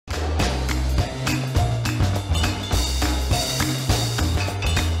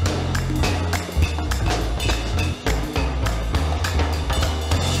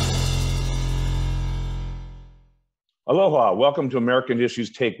Aloha, welcome to American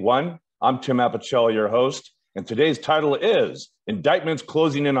Issues Take One. I'm Tim Apicella, your host, and today's title is Indictments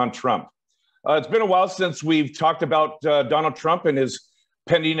Closing In on Trump. It's been a while since we've talked about Donald Trump and his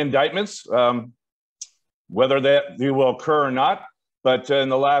pending indictments, whether they will occur or not. But in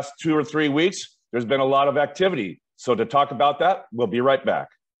the last 2 or 3 weeks, there's been a lot of activity. So to talk about that, we'll be right back.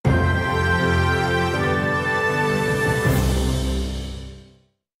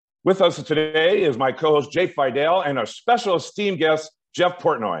 With us today is my co-host, Jay Fidell, and our special esteemed guest, Jeff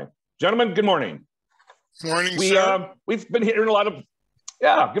Portnoy. Gentlemen, good morning. Good morning, sir. We've been hearing a lot of,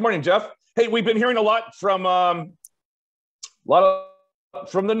 good morning, Jeff. Hey, we've been hearing a lot from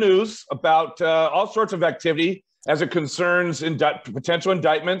the news about all sorts of activity as it concerns potential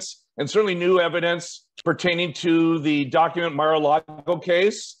indictments and certainly new evidence pertaining to the document Mar-a-Lago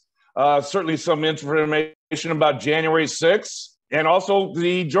case. Certainly some information about January 6th. And also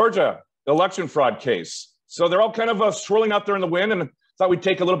the Georgia election fraud case. So they're all kind of swirling out there in the wind, and thought we'd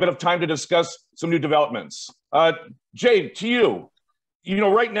take a little bit of time to discuss some new developments. Jay, to you. You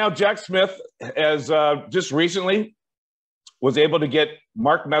know, right now, Jack Smith has just recently was able to get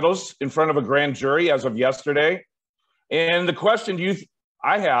Mark Meadows in front of a grand jury as of yesterday. And the question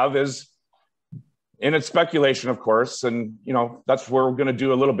I have is, and it's speculation, of course, and you know that's where we're going to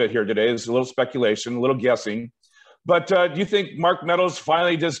do a little bit here today. Is a little speculation, a little guessing. But do you think Mark Meadows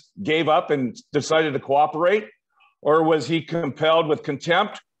finally just gave up and decided to cooperate? Or was he compelled with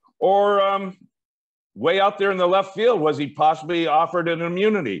contempt? Or way out there in the left field, was he possibly offered an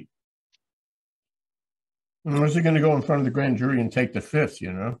immunity? Or is he going to go in front of the grand jury and take the fifth,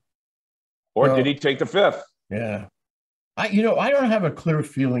 you know? Or did he take the fifth? Yeah. I don't have a clear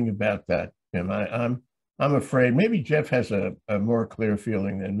feeling about that, Tim. I'm afraid maybe Jeff has a more clear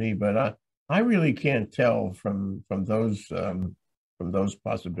feeling than me, but I really can't tell from those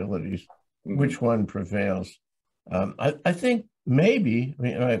possibilities which one prevails. I think maybe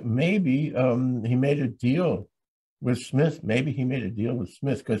he made a deal with Smith. Maybe he made a deal with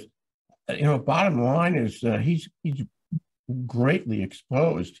Smith because bottom line is he's greatly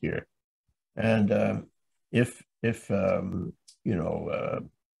exposed here, and if this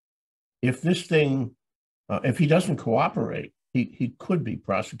thing if he doesn't cooperate, he could be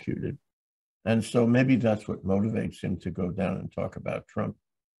prosecuted. And so maybe that's what motivates him to go down and talk about Trump.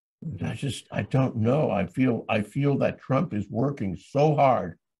 I don't know. I feel that Trump is working so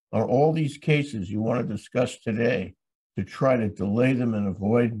hard on all these cases you want to discuss today to try to delay them and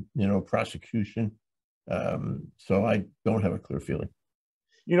avoid, prosecution. So I don't have a clear feeling.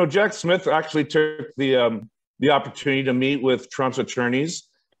 Jack Smith actually took the opportunity to meet with Trump's attorneys.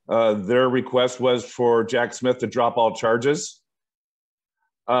 Their request was for Jack Smith to drop all charges.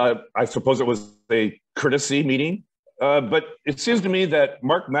 I suppose it was a courtesy meeting, but it seems to me that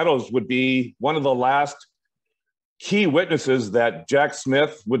Mark Meadows would be one of the last key witnesses that Jack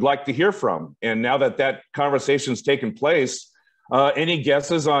Smith would like to hear from. And now that conversation's taken place, any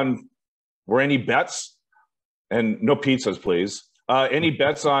guesses on, or any bets, and no pizzas, please, any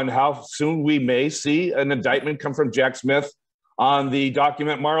bets on how soon we may see an indictment come from Jack Smith on the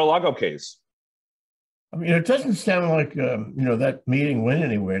document Mar-a-Lago case? I mean, it doesn't sound like, that meeting went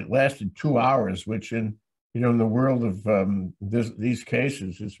anywhere. It lasted 2 hours, which in the world of these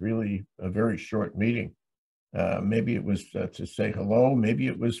cases is really a very short meeting. Maybe it was to say hello. Maybe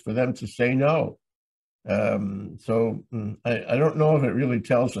it was for them to say no. So I don't know if it really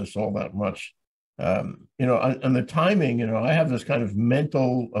tells us all that much. And the timing, I have this kind of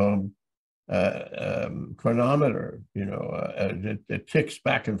mental chronometer, that ticks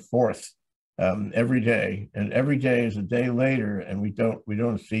back and forth. Every day, and every day is a day later, and we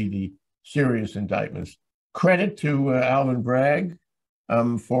don't see the serious indictments. Credit to Alvin Bragg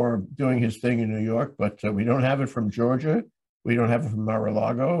for doing his thing in New York, but we don't have it from Georgia, we don't have it from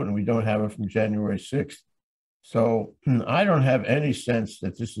Mar-a-Lago, and we don't have it from January 6th. So I don't have any sense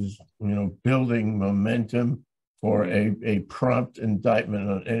that this is building momentum for a prompt indictment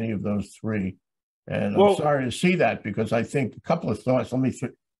on any of those three. And I'm sorry to see that, because I think a couple of thoughts. Let me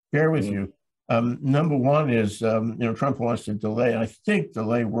share with you. Number one is, Trump wants to delay. I think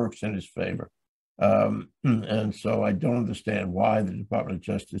delay works in his favor. And so I don't understand why the Department of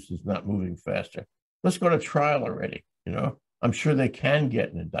Justice is not moving faster. Let's go to trial already. I'm sure they can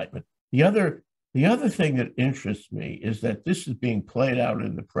get an indictment. The other thing that interests me is that this is being played out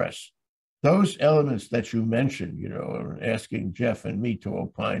in the press. Those elements that you mentioned, asking Jeff and me to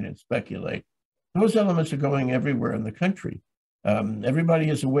opine and speculate, those elements are going everywhere in the country. Everybody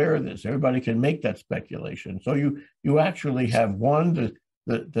is aware of this. Everybody can make that speculation. So you actually have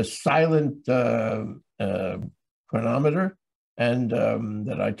the silent chronometer and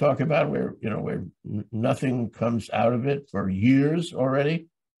that I talk about, where nothing comes out of it for years already.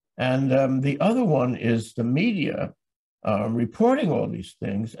 And the other one is the media reporting all these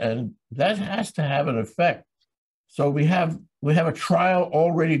things, and that has to have an effect. So we have a trial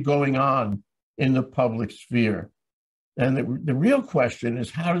already going on in the public sphere. And the real question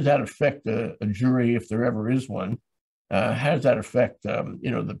is, how does that affect a jury, if there ever is one? How does that affect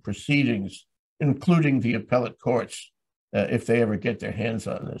the proceedings, including the appellate courts, if they ever get their hands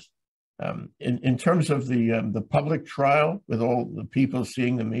on this? In terms of the public trial with all the people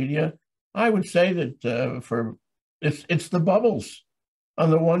seeing the media, I would say that it's the bubbles. On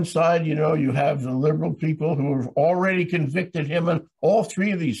the one side, you have the liberal people who have already convicted him in all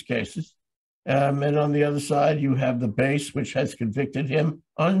three of these cases. And on the other side, you have the base, which has convicted him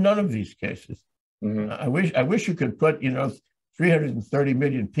on none of these cases. Mm-hmm. I wish you could put 330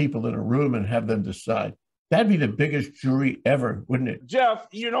 million people in a room and have them decide. That'd be the biggest jury ever, wouldn't it? Jeff,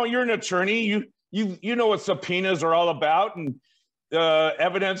 you're an attorney. You know what subpoenas are all about, and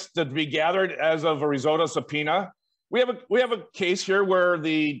evidence to be gathered as of a result of subpoena. We have a case here where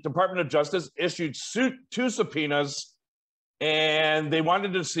the Department of Justice issued two subpoenas, and they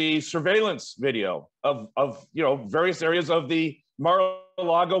wanted to see surveillance video of various areas of the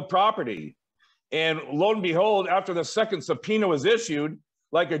Mar-a-Lago property. And lo and behold, after the second subpoena was issued,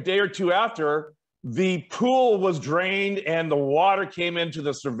 like a day or two after, the pool was drained and the water came into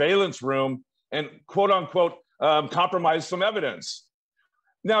the surveillance room and, quote unquote, compromised some evidence.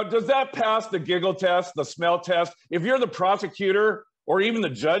 Now, does that pass the giggle test, the smell test? If you're the prosecutor or even the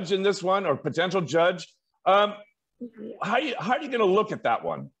judge in this one, or potential judge, how are you going to look at that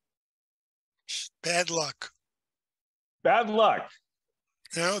one? Bad luck. Bad luck.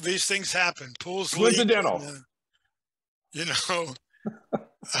 These things happen. Pools leak. Coincidental.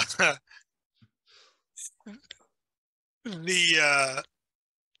 The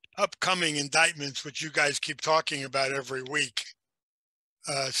upcoming indictments, which you guys keep talking about every week,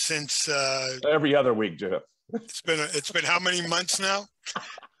 since every other week, Jeff. It's been how many months now?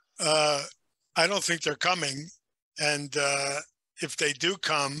 I don't think they're coming, and if they do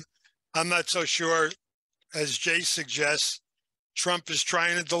come, I'm not so sure, as Jay suggests, Trump is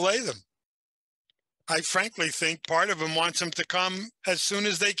trying to delay them. I frankly think part of him wants them to come as soon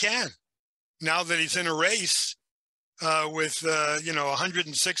as they can. Now that he's in a race with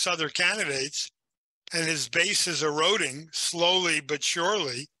 106 other candidates, and his base is eroding slowly but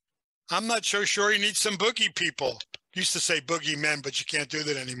surely, I'm not so sure he needs some boogie people. Used to say boogie men, but you can't do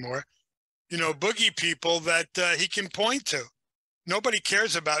that anymore. Boogie people that he can point to. Nobody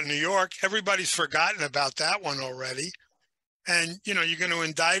cares about New York. Everybody's forgotten about that one already. And, you're going to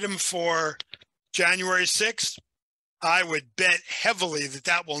indict him for January 6th. I would bet heavily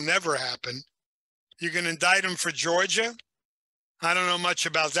that will never happen. You're going to indict him for Georgia. I don't know much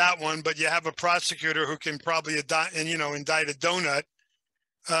about that one, but you have a prosecutor who can probably indict a donut.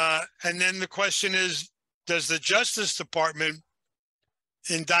 And then the question is, does the Justice Department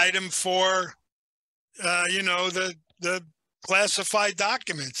indict him for, the classified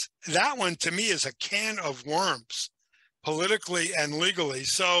documents? That one, to me, is a can of worms, politically and legally.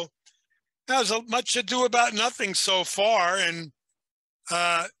 So there's much ado about nothing so far. And,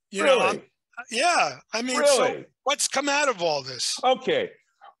 really? Yeah. I mean, really? So what's come out of all this? Okay.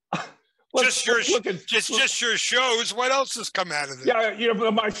 Just your shows. What else has come out of this? Yeah,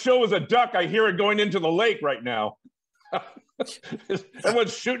 my show is a duck. I hear it going into the lake right now.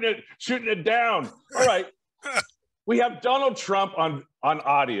 Everyone's shooting it down. All right. We have Donald Trump on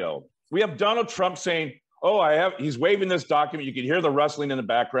audio. We have Donald Trump saying, he's waving this document. You can hear the rustling in the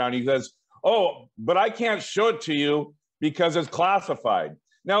background. He says, but I can't show it to you because it's classified.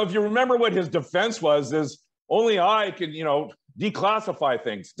 Now, if you remember what his defense was, is only I can, declassify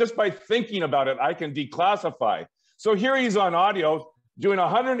things. Just by thinking about it, I can declassify. So here he's on audio doing a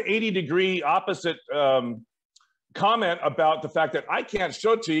 180-degree opposite comment about the fact that I can't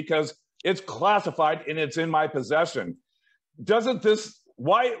show it to you because it's classified and it's in my possession.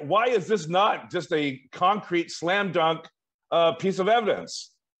 Why is this not just a concrete slam dunk piece of evidence?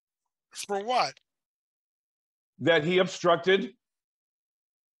 For what? That he obstructed.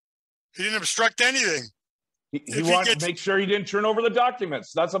 He didn't obstruct anything. He wanted to make sure he didn't turn over the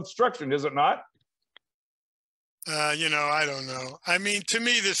documents. That's obstruction, is it not? I don't know. I mean, to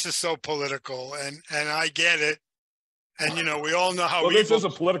me, this is so political, and I get it. And, we all know how this is a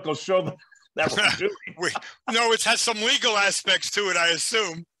political show that we're doing. No, it has some legal aspects to it, I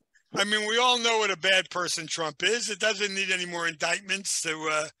assume. I mean, we all know what a bad person Trump is. It doesn't need any more indictments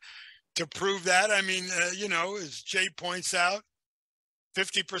to prove that. I mean, as Jay points out,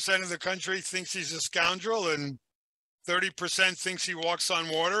 50% of the country thinks he's a scoundrel, and 30% thinks he walks on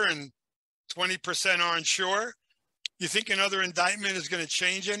water and 20% aren't sure. You think another indictment is going to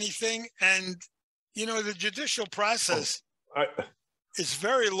change anything? And, you know, the judicial process is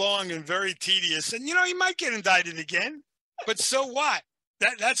very long and very tedious. And, you know, he might get indicted again, but so what?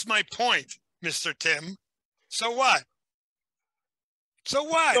 That's my point, Mr. Tim. So what? So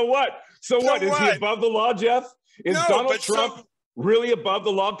what? So what? So what? Is he above the law, Jeff? Is Donald Trump really above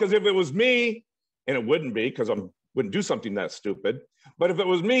the law? Because if it was me, and it wouldn't be because I wouldn't do something that stupid, but if it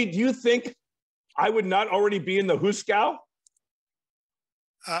was me, do you think I would not already be in the Huskow?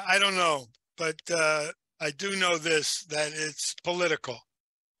 I don't know, but I do know this, that it's political.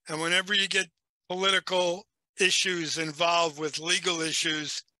 And whenever you get political issues involved with legal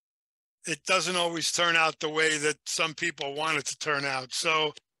issues, it doesn't always turn out the way that some people want it to turn out.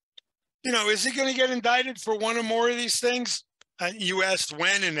 So, you know, is he going to get indicted for one or more of these things? You asked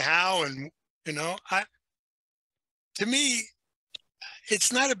when and how, and, you know, to me,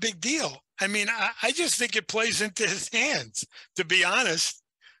 it's not a big deal. I mean, I just think it plays into his hands, to be honest.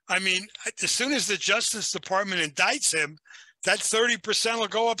 I mean, as soon as the Justice Department indicts him, that 30% will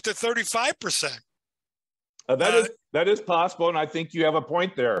go up to 35%. That is possible, and I think you have a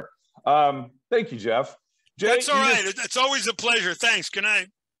point there. Thank you, Jeff. Jay, that's all right. It's always a pleasure. Thanks. Good night.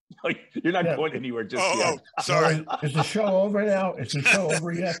 You're not going anywhere just yet. Oh, sorry. Is the show over now? Is the show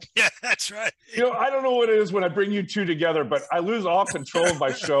over yet? Yeah, that's right. You know, I don't know what it is when I bring you two together, but I lose all control of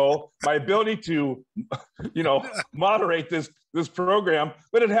my show, my ability to, you know, moderate this program,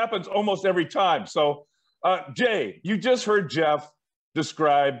 but it happens almost every time. So, Jay, you just heard Jeff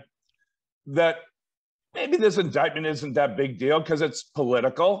describe that maybe this indictment isn't that big deal because it's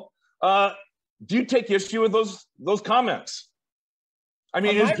political. Do you take issue with those comments? I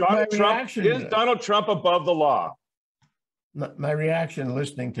mean, is Donald Trump above the law? My reaction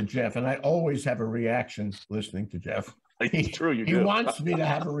listening to Jeff, and I always have a reaction listening to Jeff. It's true, you do. He wants me to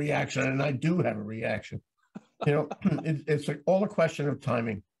have a reaction, and I do have a reaction. You know, it's all a question of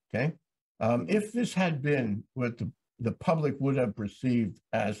timing, okay? If this had been what the public would have perceived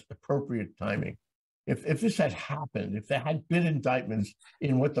as appropriate timing, if this had happened, if there had been indictments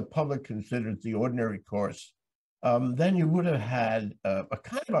in what the public considers the ordinary course, then you would have had a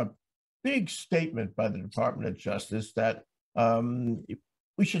kind of a big statement by the Department of Justice that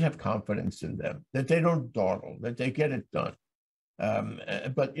we should have confidence in them, that they don't dawdle, that they get it done.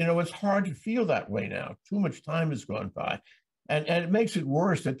 But, you know, it's hard to feel that way now. Too much time has gone by. And it makes it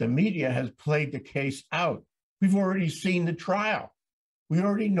worse that the media has played the case out. We've already seen the trial. We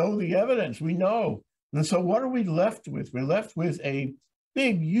already know the evidence. We know. And so what are we left with? We're left with a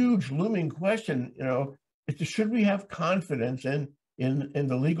big, huge, looming question, you know, should we have confidence in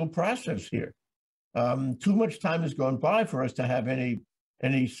the legal process here? Too much time has gone by for us to have any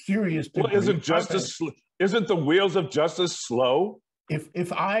serious. Well, isn't the wheels of justice slow?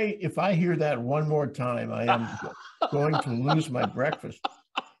 If I hear that one more time, I am going to lose my breakfast.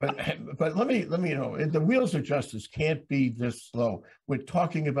 But let me you know, the wheels of justice can't be this slow. We're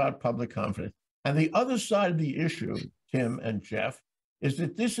talking about public confidence, and the other side of the issue, Tim and Jeff, is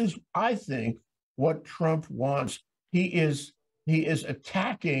that this is, I think, what Trump wants. He is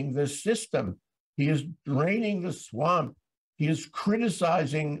attacking the system. He is draining the swamp. He is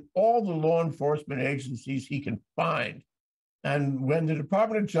criticizing all the law enforcement agencies he can find. And when the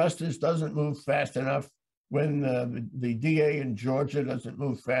Department of Justice doesn't move fast enough, when the DA in Georgia doesn't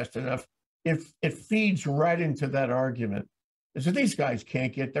move fast enough, it feeds right into that argument. So these guys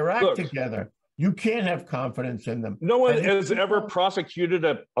can't get their act together. You can't have confidence in them. No one has ever prosecuted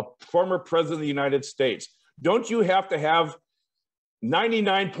a former president of the United States. Don't you have to have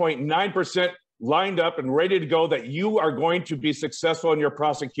 99.9% lined up and ready to go that you are going to be successful in your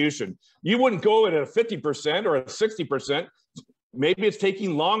prosecution? You wouldn't go at a 50% or a 60%. Maybe it's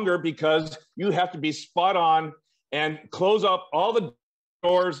taking longer because you have to be spot on and close up all the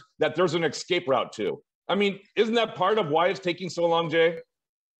doors that there's an escape route to. I mean, isn't that part of why it's taking so long, Jay?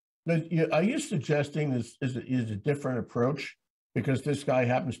 Are you suggesting this is a different approach because this guy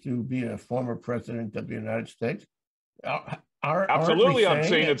happens to be a former president of the United States? Absolutely, I'm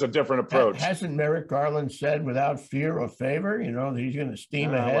saying it's a different approach. Hasn't Merrick Garland said without fear or favor, you know, that he's going to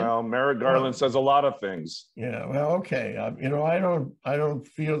steam ahead? Well, Merrick Garland says a lot of things. Yeah, well, okay. You know, I don't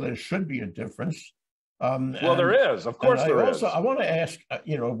feel there should be a difference. Well, there is. Of course there is. I want to ask,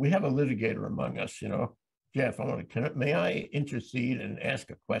 you know, we have a litigator among us, you know. Jeff, may I intercede and ask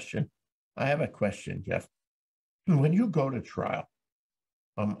a question? I have a question, Jeff. When you go to trial,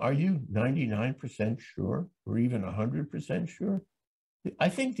 are you 99% sure or even 100% sure? I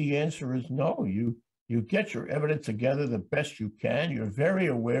think the answer is no. You get your evidence together the best you can. You're very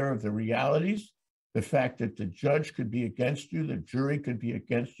aware of the realities the fact that the judge could be against you, the jury could be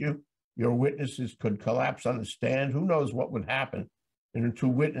against you, your witnesses could collapse on the stand. Who knows what would happen? To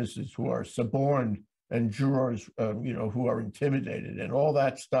witnesses who are suborned and jurors, who are intimidated and all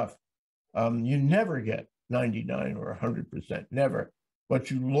that stuff. You never get 99 or 100%, never. But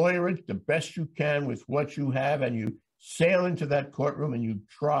you lawyer it the best you can with what you have, and you sail into that courtroom and you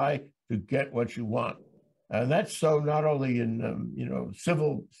try to get what you want. And that's so not only in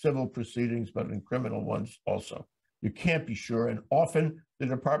civil proceedings, but in criminal ones also. You can't be sure, and often the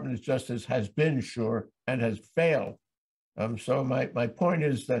Department of Justice has been sure and has failed. So my point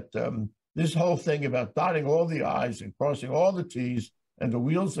is that this whole thing about dotting all the I's and crossing all the T's and the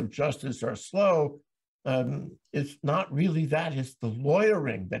wheels of justice are slow, it's not really that. It's the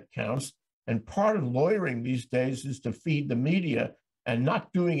lawyering that counts. And part of lawyering these days is to feed the media, and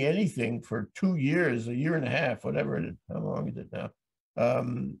not doing anything for 2 years, a year and a half, whatever it is. How long is it now?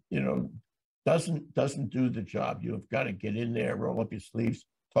 Doesn't do the job. You have got to get in there, roll up your sleeves,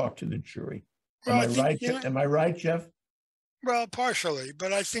 talk to the jury. Am I right, Jeff? Well, partially,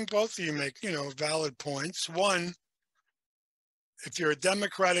 but I think both of you make, valid points. One, if you're a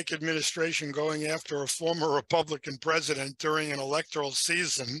Democratic administration going after a former Republican president during an electoral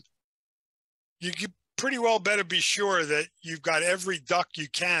season, you pretty well better be sure that you've got every duck you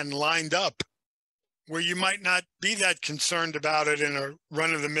can lined up, where you might not be that concerned about it in a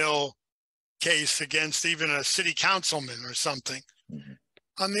run-of-the-mill case against even a city councilman or something. Mm-hmm.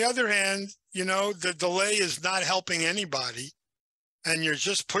 On the other hand, the delay is not helping anybody, and you're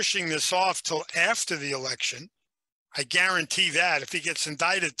just pushing this off till after the election. I guarantee that if he gets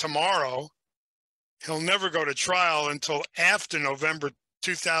indicted tomorrow, he'll never go to trial until after November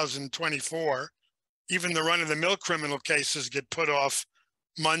 2024. Even the run-of-the-mill criminal cases get put off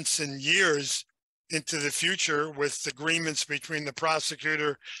months and years into the future with agreements between the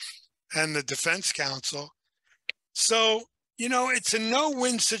prosecutor and the defense counsel. So, it's a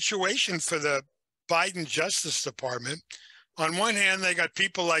no-win situation for the Biden Justice Department. On one hand, they got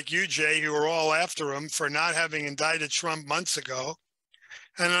people like you, Jay, who are all after him for not having indicted Trump months ago.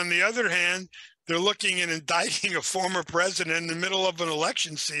 And on the other hand, they're looking at indicting a former president in the middle of an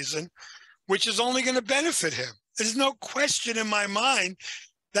election season, which is only going to benefit him. There's no question in my mind.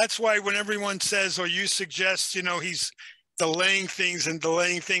 That's why when everyone says, or you suggest, he's delaying things,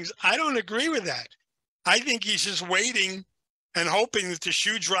 I don't agree with that. I think he's just waiting and hoping that the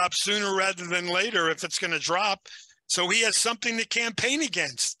shoe drops sooner rather than later, if it's going to drop, so he has something to campaign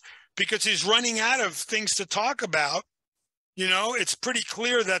against, because he's running out of things to talk about. It's pretty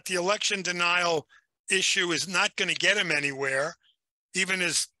clear that the election denial issue is not going to get him anywhere. Even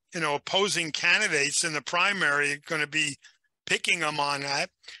his, opposing candidates in the primary are going to be picking him on that.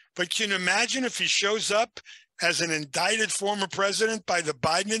 But can you imagine if he shows up as an indicted former president by the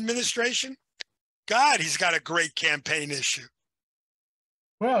Biden administration? God, he's got a great campaign issue.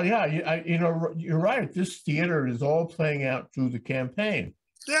 Well, yeah, you're right. This theater is all playing out through the campaign.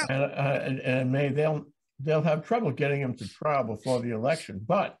 Yeah, and they'll have trouble getting him to trial before the election.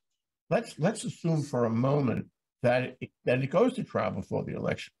 But let's assume for a moment that it goes to trial before the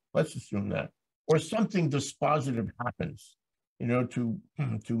election. Let's assume that, or something dispositive happens, to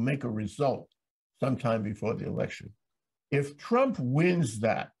make a result sometime before the election. If Trump wins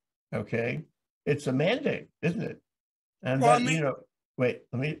that, okay, it's a mandate, isn't it? And wait,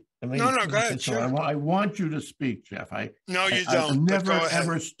 let me. No, go ahead. Sure. I want you to speak, Jeff. No, you don't. I'll never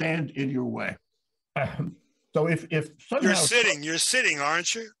ever stand in your way. So if somehow you're sitting,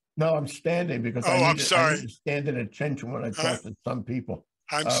 aren't you? No, I'm standing because I'm sorry. I need to stand at attention when I talk to some people.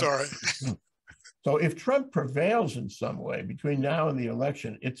 I'm sorry. So if Trump prevails in some way between now and the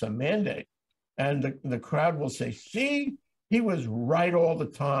election, it's a mandate. And the crowd will say, see, he was right all the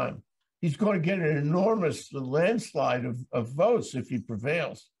time. He's going to get an enormous landslide of votes if he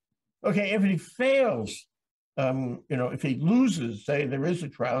prevails. Okay, if he fails, if he loses, say there is a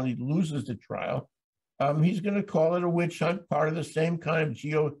trial and he loses the trial, he's going to call it a witch hunt, part of the same kind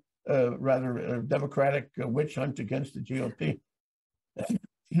of Democratic witch hunt against the GOP.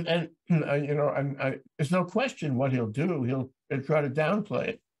 And there's no question what he'll do. He'll try to downplay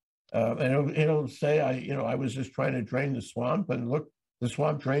it, and he'll say, I was just trying to drain the swamp, and look, the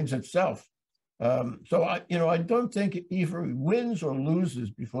swamp drains itself. So I don't think either he wins or loses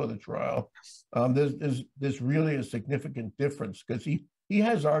before the trial. There's really a significant difference, because he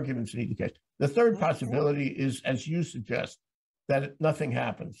has arguments in either case. The third possibility is, as you suggest, that nothing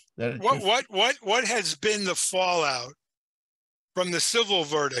happens. That what has been the fallout from the civil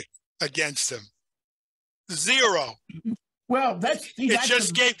verdict against him? Zero. Well,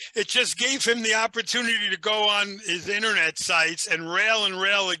 it just gave him the opportunity to go on his internet sites and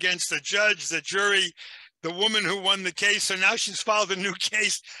rail against the judge, the jury, the woman who won the case. So now she's filed a new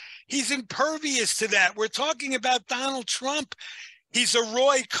case. He's impervious to that. We're talking about Donald Trump. He's a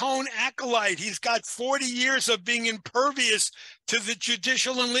Roy Cohn acolyte. He's got 40 years of being impervious to the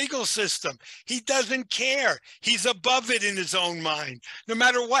judicial and legal system. He doesn't care. He's above it in his own mind. No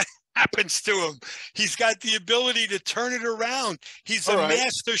matter what happens to him, he's got the ability to turn it around. He's a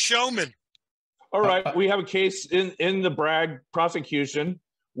master showman. All right. We have a case in the Bragg prosecution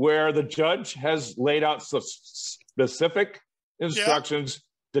where the judge has laid out specific instructions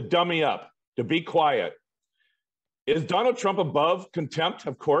to dummy up, to be quiet. Is Donald Trump above contempt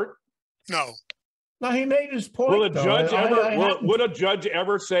of court? No. No, he made his point. Would a judge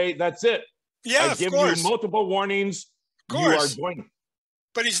ever say, that's it? Yeah, I've given you multiple warnings. Of course. You are doing.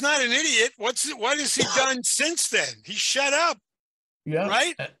 But he's not an idiot. What has he done since then? He shut up. Yeah.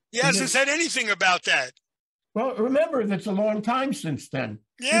 Right? He hasn't said anything about that. Well, remember, that's a long time since then.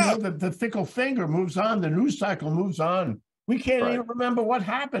 Yeah. You know, the fickle finger moves on. The news cycle moves on. We can't even remember what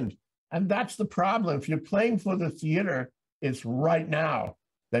happened. And that's the problem. If you're playing for the theater, it's right now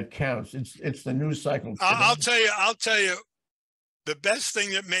that counts. It's the news cycle. I'll tell you, the best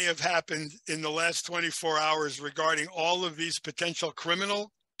thing that may have happened in the last 24 hours regarding all of these potential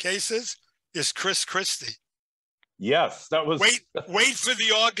criminal cases is Chris Christie. Yes, that was. Wait for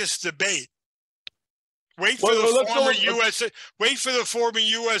the August debate. Wait for the former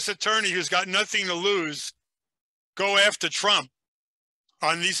U.S. attorney who's got nothing to lose go after Trump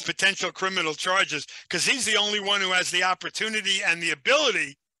on these potential criminal charges, because he's the only one who has the opportunity and the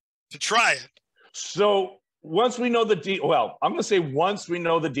ability to try it. So once we know I'm going to say once we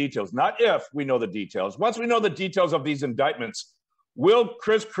know the details, not if we know the details. Once we know the details of these indictments, will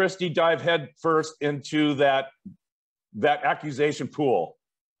Chris Christie dive head first into that accusation pool?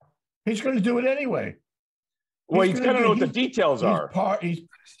 He's going to do it anyway. Well, he's going to know what the details are. We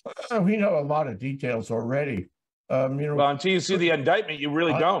know a lot of details already. Well, until you see the indictment, you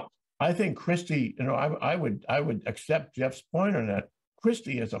really don't. I think Christie, I would accept Jeff's point on that.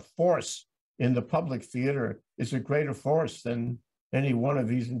 Christie as a force in the public theater is a greater force than any one of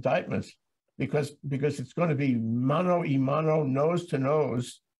these indictments, because it's going to be mano a mano, nose to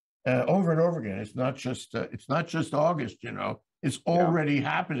nose, over and over again. It's not just August. It's already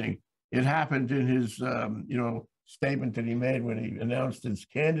happening. It happened in his statement that he made when he announced his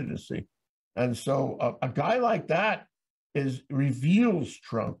candidacy. And so a guy like that reveals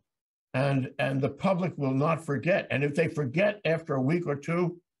Trump, and the public will not forget. And if they forget after a week or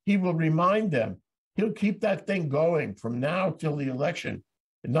two, he will remind them. He'll keep that thing going from now till the election,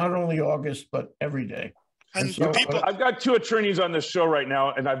 not only August, but every day. And so, I've got two attorneys on this show right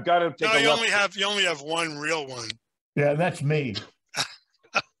now, and I've got to take a look. You only have one real one. Yeah, that's me.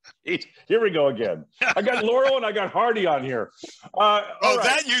 Here we go again. I got Laurel and I got Hardy on here.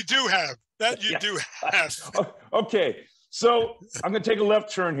 That you do have. That you do have. Okay, so I'm going to take a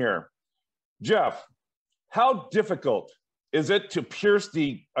left turn here. Jeff, how difficult is it to pierce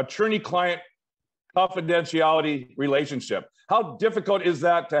the attorney-client confidentiality relationship? How difficult is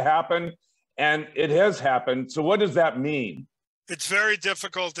that to happen? And it has happened. So what does that mean? It's very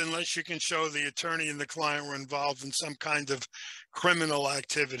difficult unless you can show the attorney and the client were involved in some kind of criminal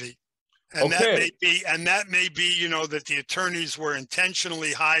activity. And that may be, that the attorneys were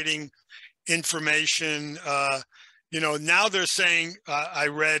intentionally hiding information. Now they're saying, I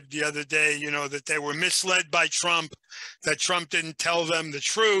read the other day, that they were misled by Trump, that Trump didn't tell them the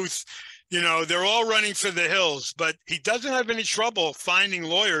truth. They're all running for the hills, but he doesn't have any trouble finding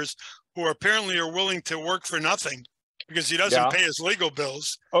lawyers who apparently are willing to work for nothing because he doesn't pay his legal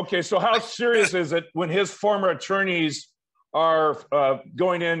bills. Okay, so how serious is it when his former attorneys are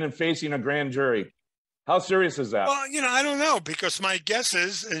going in and facing a grand jury? How serious is that? Well, I don't know, because my guess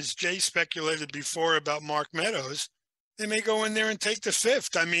is, as Jay speculated before about Mark Meadows, they may go in there and take the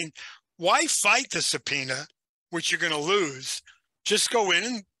fifth. I mean, why fight the subpoena, which you're going to lose? Just go in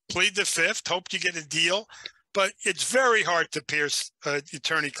and plead the fifth, hope you get a deal. But it's very hard to pierce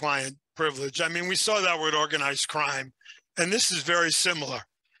attorney-client privilege. I mean, we saw that with organized crime, and this is very similar.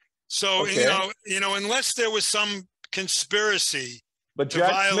 So, unless there was some conspiracy to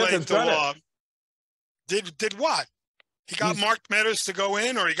violate the law. Did what? He got Mark Meadows to go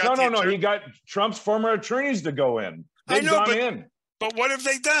in, or he got no. He got Trump's former attorneys to go in. They've gone in. But what have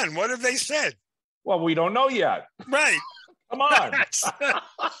they done? What have they said? Well, we don't know yet. Right. Come on.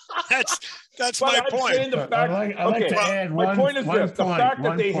 That's my point. My point is this: the fact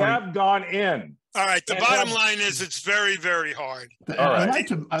that they have gone in All right. The bottom line is it's very, very hard. I'd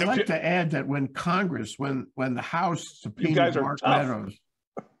like to add that when Congress, when the House subpoenaed Mark Meadows,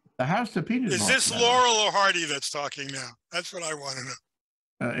 the House subpoenaed. Is this Laurel or Hardy that's talking now? That's what I want to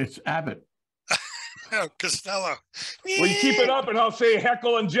know. It's Abbott. Oh, Costello. Well, you keep it up, and I'll say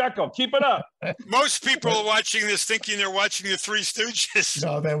Heckle and Jekyll. Keep it up. Most people are watching this thinking they're watching the Three Stooges.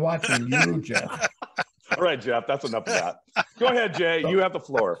 No, they're watching you, Jeff. All right, Jeff, that's enough of that. Go ahead, Jay. You have the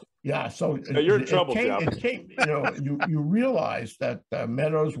floor. Yeah, so you're in trouble, Jeff. You realize that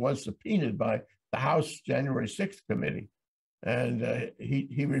Meadows was subpoenaed by the House January 6th committee, and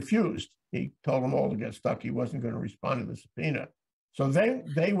he refused. He told them all to get stuck. He wasn't going to respond to the subpoena. So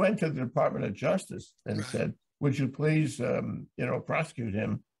they went to the Department of Justice and said, "Would you please, prosecute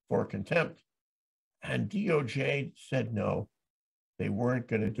him for contempt?" And DOJ said no, they weren't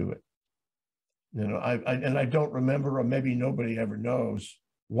going to do it. I don't remember, or maybe nobody ever knows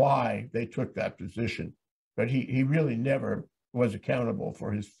why they took that position, but he really never was accountable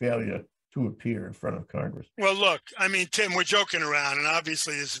for his failure to appear in front of Congress. Well, look, I mean, Tim, we're joking around, and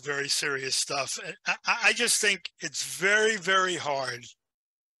obviously this is very serious stuff. I just think it's very, very hard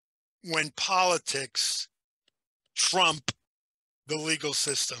when politics trump the legal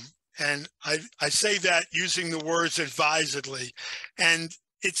system. And I say that using the words advisedly. And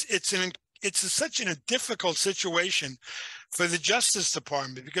it's such a difficult situation for the Justice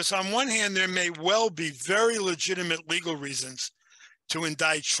Department, because on one hand, there may well be very legitimate legal reasons to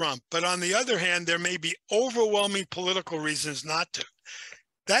indict Trump, but on the other hand, there may be overwhelming political reasons not to.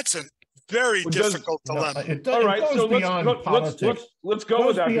 That's a very difficult dilemma. All right, so let's go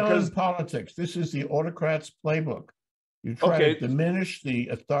with that, because politics. This is the autocrat's playbook. You try to diminish the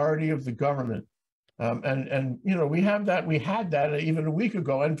authority of the government. We had that even a week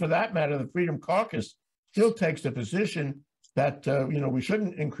ago. And for that matter, the Freedom Caucus still takes the position that, we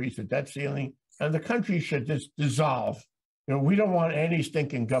shouldn't increase the debt ceiling and the country should just dissolve. We don't want any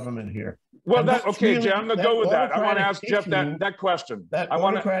stinking government here. Well, Jay, I'm going to go with that. I want to ask Jeff that question. That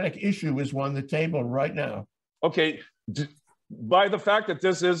autocratic issue is on the table right now. Okay. By the fact that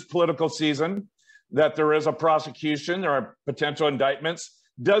this is political season, that there is a prosecution, there are potential indictments,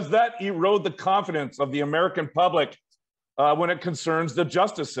 does that erode the confidence of the American public when it concerns the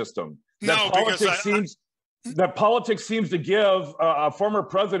justice system? No, that politics seems to give a former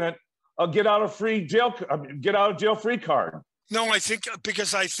president a get out of jail free card. No, I think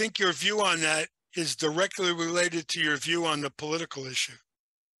your view on that is directly related to your view on the political issue.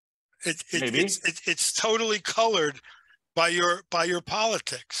 It's totally colored by your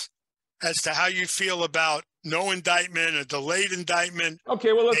politics as to how you feel about no indictment, a delayed indictment.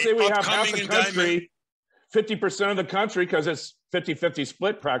 Okay, well, let's say we have half the country, 50% of the country, because it's 50-50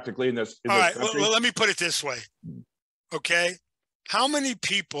 split practically in this. All right, well, let me put it this way, okay? How many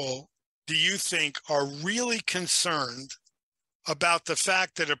people do you think are really concerned about the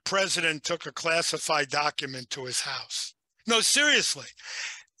fact that a president took a classified document to his house? No, seriously.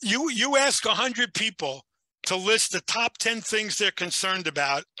 You ask 100 people to list the top 10 things they're concerned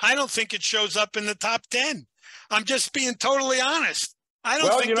about. I don't think it shows up in the top 10. I'm just being totally honest. I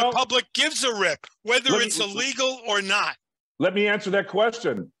don't think the public gives a rip, whether it's illegal or not. Let me answer that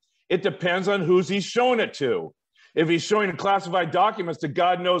question. It depends on who's he's showing it to. If he's showing classified documents to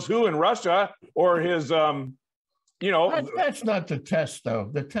God knows who in Russia, or his, That's not the test, though.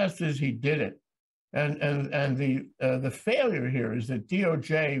 The test is he did it. And the failure here is that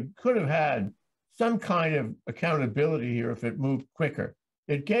DOJ could have had some kind of accountability here if it moved quicker.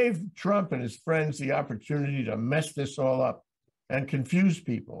 It gave Trump and his friends the opportunity to mess this all up and confuse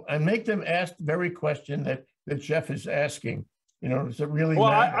people and make them ask the very question that Jeff is asking. Does it really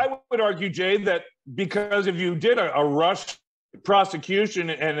matter? I would argue, Jay, that because if you did a rush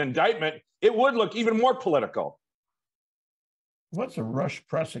prosecution and indictment, it would look even more political. What's a rush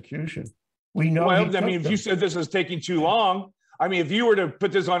prosecution? We know. Well, if you said this is taking too long, if you were to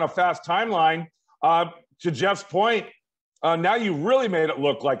put this on a fast timeline, to Jeff's point, now you really made it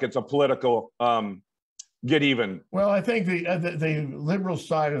look like it's a political get even. Well, I think the liberal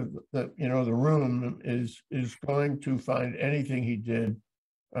side of the room is going to find anything he did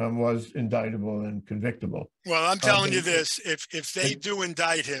was indictable and convictable. Well, I'm telling you this: if they do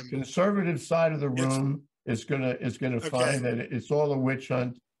indict him, conservative side of the room is going to find that it's all a witch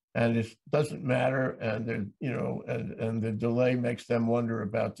hunt and it doesn't matter, and and the delay makes them wonder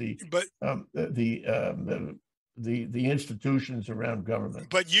about the institutions around government.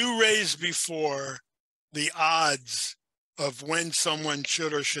 But you raised before the odds of when someone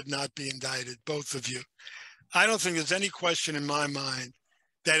should or should not be indicted, both of you. I don't think there's any question in my mind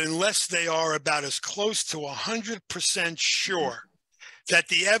that unless they are about as close to 100% sure that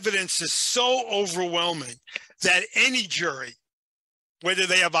the evidence is so overwhelming that any jury, whether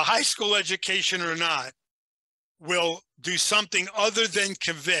they have a high school education or not, will do something other than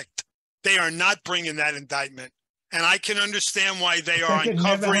convict. They are not bringing that indictment. And I can understand why they are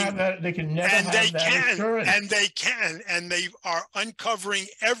uncovering. They can never have that assurance. And they are uncovering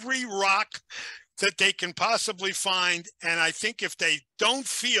every rock that they can possibly find. And I think if they don't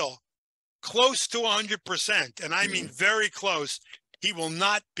feel close to 100%, and I mean very close, he will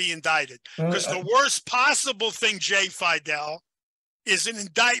not be indicted. Because the worst possible thing, Jay Fidell, is an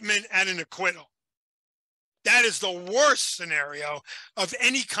indictment and an acquittal. That is the worst scenario of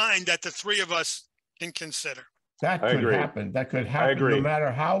any kind that the three of us can consider. That could happen. That could happen no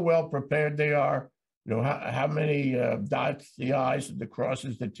matter how well prepared they are, you know, how many dots the I's and the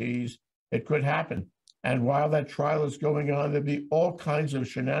crosses the T's. It could happen. And while that trial is going on, there'll be all kinds of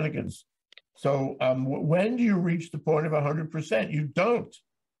shenanigans. So when do you reach the point of 100%? You don't.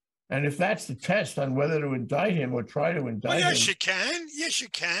 And if that's the test on whether to indict him or try to indict him. Yes, you can. Yes, you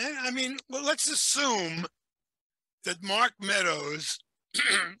can. I mean, well, let's assume that Mark Meadows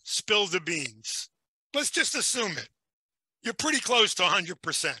spilled the beans. Let's just assume it. You're pretty close to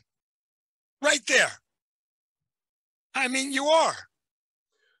 100%. Right there. I mean, you are.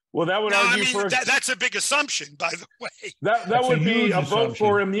 Well, that would argue for that's a big assumption, by the way. That would be a vote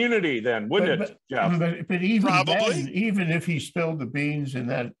for immunity, then, wouldn't it? Yeah. But even then, even if he spilled the beans in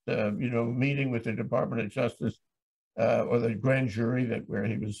that meeting with the Department of Justice or the grand jury where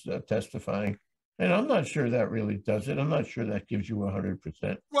he was testifying, and I'm not sure that really does it. I'm not sure that gives you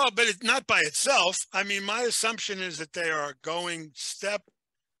 100%. Well, but it's not by itself. I mean, my assumption is that they are going step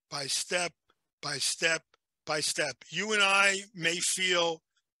by step by step by step. You and I may feel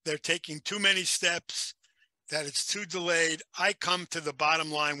they're taking too many steps, that it's too delayed. I come to the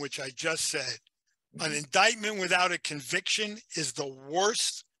bottom line, which I just said. An indictment without a conviction is the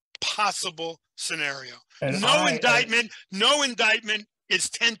worst possible scenario. And no indictment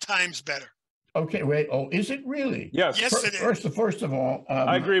is 10 times better. Okay, wait. Oh, is it really? Yes. Yes, it is. First of all,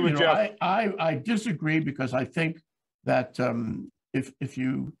 I agree with Jeff. I disagree because I think that if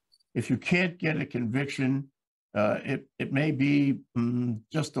you can't get a conviction, it may be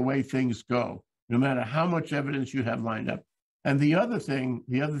just the way things go, no matter how much evidence you have lined up. And the other thing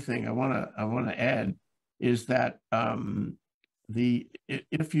I want to add is that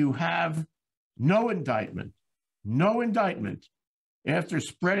if you have no indictment, after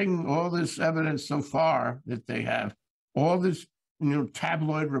spreading all this evidence so far that they have, all this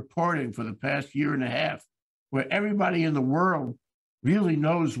tabloid reporting for the past year and a half, where everybody in the world really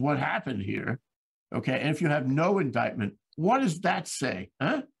knows what happened here, okay, and if you have no indictment, what does that say,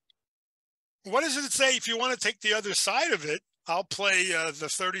 huh? What does it say? If you want to take the other side of it, I'll play the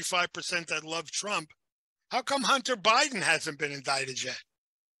 35% that love Trump. How come Hunter Biden hasn't been indicted yet?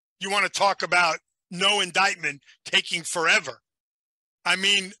 You want to talk about no indictment taking forever? I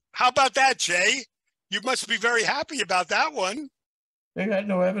mean, how about that, Jay? You must be very happy about that one. They got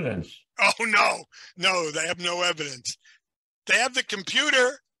no evidence. Oh, no, they have no evidence. They have the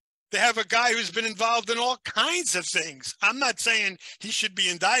computer. They have a guy who's been involved in all kinds of things. I'm not saying he should be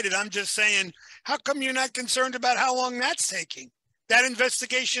indicted. I'm just saying, how come you're not concerned about how long that's taking? That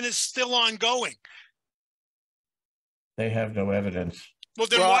investigation is still ongoing. They have no evidence. Well,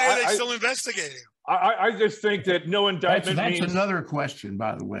 then why are they still investigating? I just think that no indictment that's means... another question,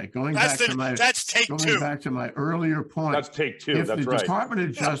 by the way. That's take two. Going back to my earlier point. That's take two. If that's the Department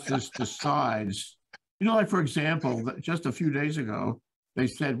of Justice decides, like, for example, just a few days ago, they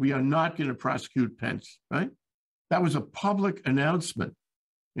said, we are not going to prosecute Pence, right? That was a public announcement.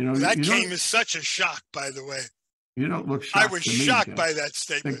 That came as such a shock, by the way. You don't look shocked. I was shocked by that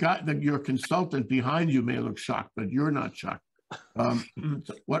statement. Your consultant behind you may look shocked, but you're not shocked.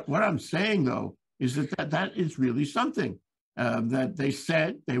 What I'm saying, though, is that is really something that they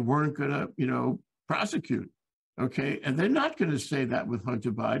said they weren't going to, prosecute. Okay. And they're not going to say that with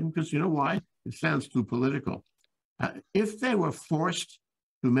Hunter Biden because you know why? It sounds too political. If they were forced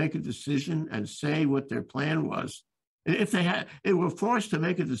to make a decision and say what their plan was, if they were forced to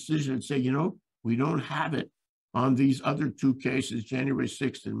make a decision and say, we don't have it on these other two cases, January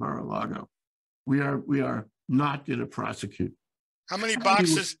 6th and Mar-a-Lago, we are not going to prosecute. How many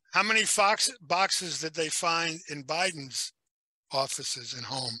boxes did they find in Biden's offices and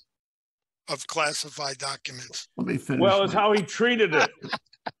home of classified documents? Let me finish. Well, it's how he treated it.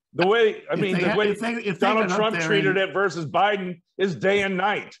 The way Donald Trump treated it versus Biden is day and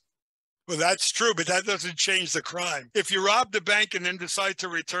night. Well, that's true, but that doesn't change the crime. If you rob the bank and then decide to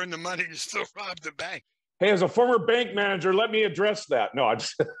return the money, you still rob the bank. Hey, as a former bank manager, let me address that. No, I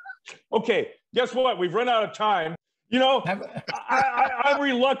just okay. Guess what? We've run out of time. You know, I'm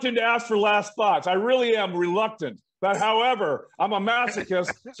reluctant to ask for last thoughts. I really am reluctant. But however, I'm a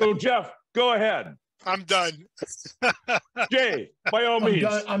masochist. So Jeff, go ahead. I'm done. Jay, by all means.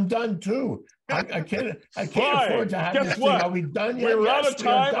 I'm done too. I can't afford to have this thing. Are we done yet? We're out of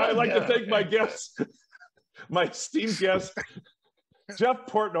time. I'd like to thank my guests, my esteemed guest, Jeff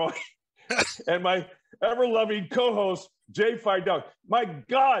Portnoy, and my ever-loving co-host, Jay Fidell. My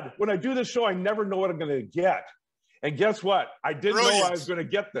God, when I do this show, I never know what I'm going to get. And guess what? I didn't know I was going to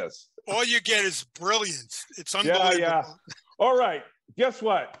get this. All you get is brilliance. It's unbelievable. Yeah. All right. Guess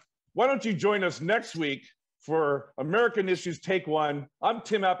what? Why don't you join us next week for American Issues Take One? I'm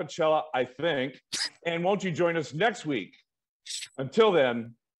Tim Apicella, I think. And won't you join us next week? Until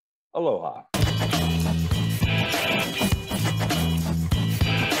then, aloha.